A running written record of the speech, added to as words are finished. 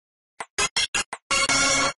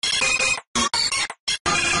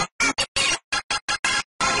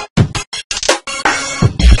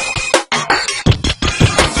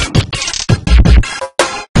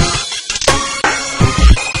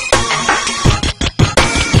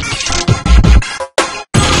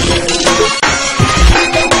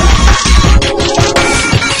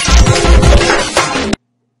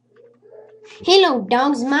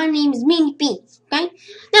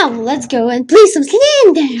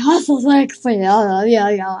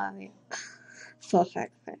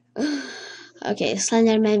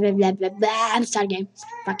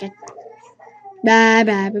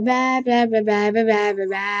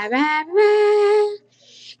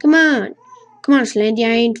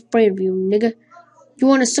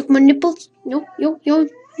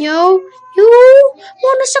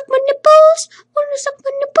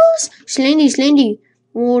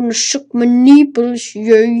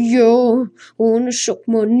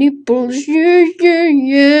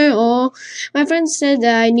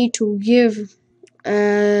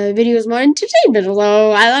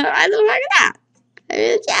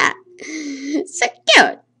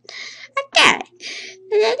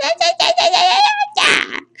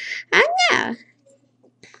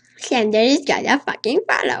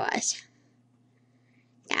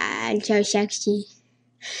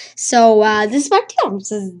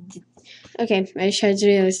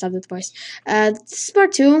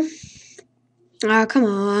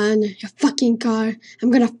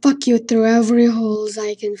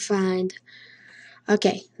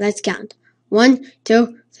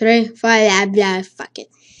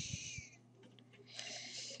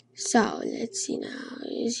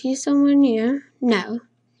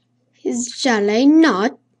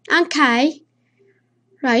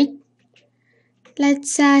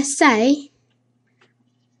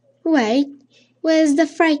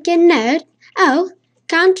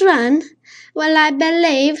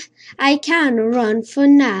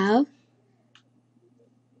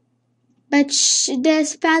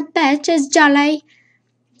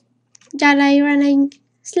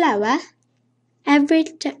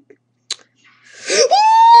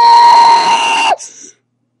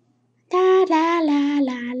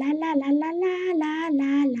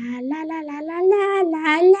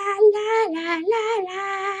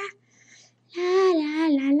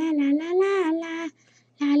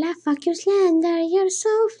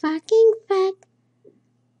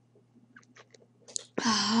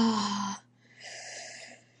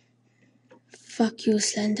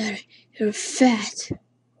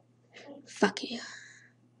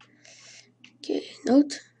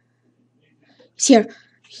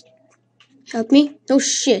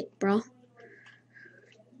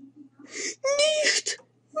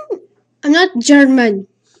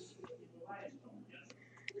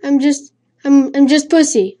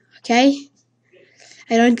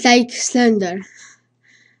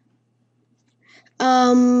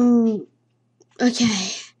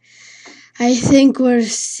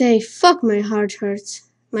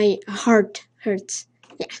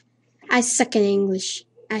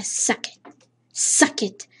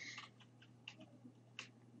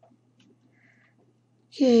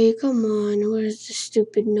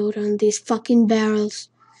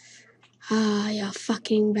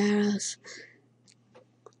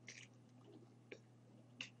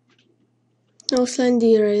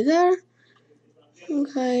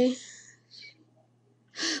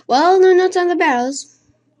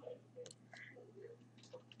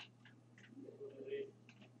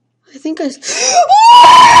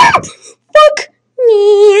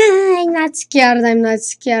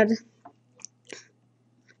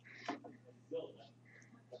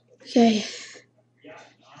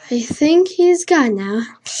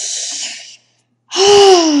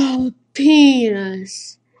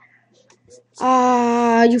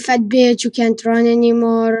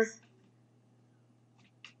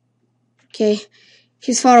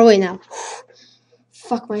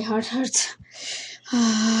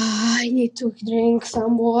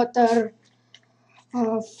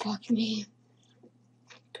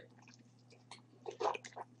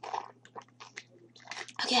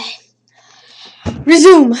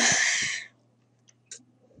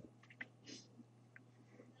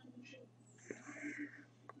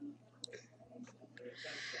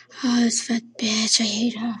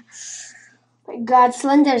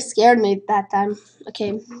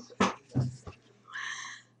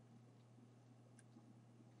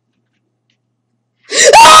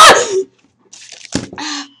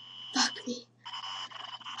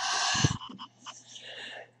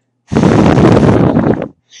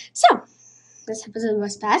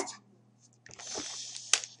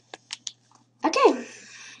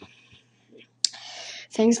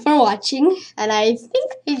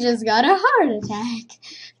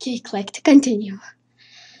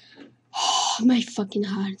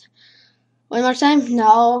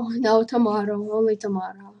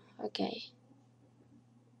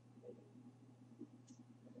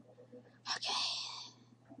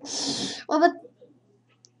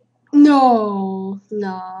No,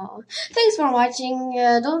 no. Thanks for watching.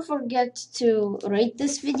 Don't forget to rate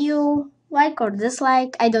this video, like or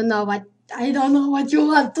dislike. I don't know what you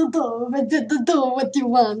want to do, but do what you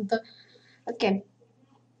want. Okay.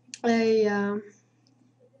 I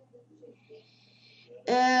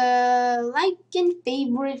like and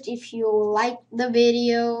favorite if you like the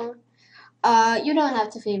video. You don't have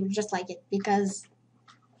to favorite, just like it because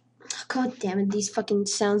god damn it, these fucking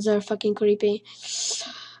sounds are fucking creepy.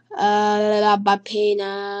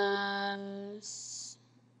 Penis.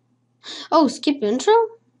 Oh, skip intro?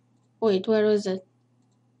 Wait, where was it?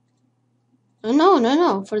 No, no,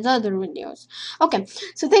 no, for the other videos. Okay,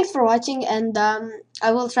 so thanks for watching, and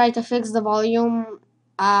I will try to fix the volume.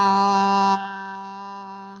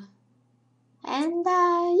 And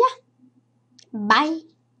yeah, bye.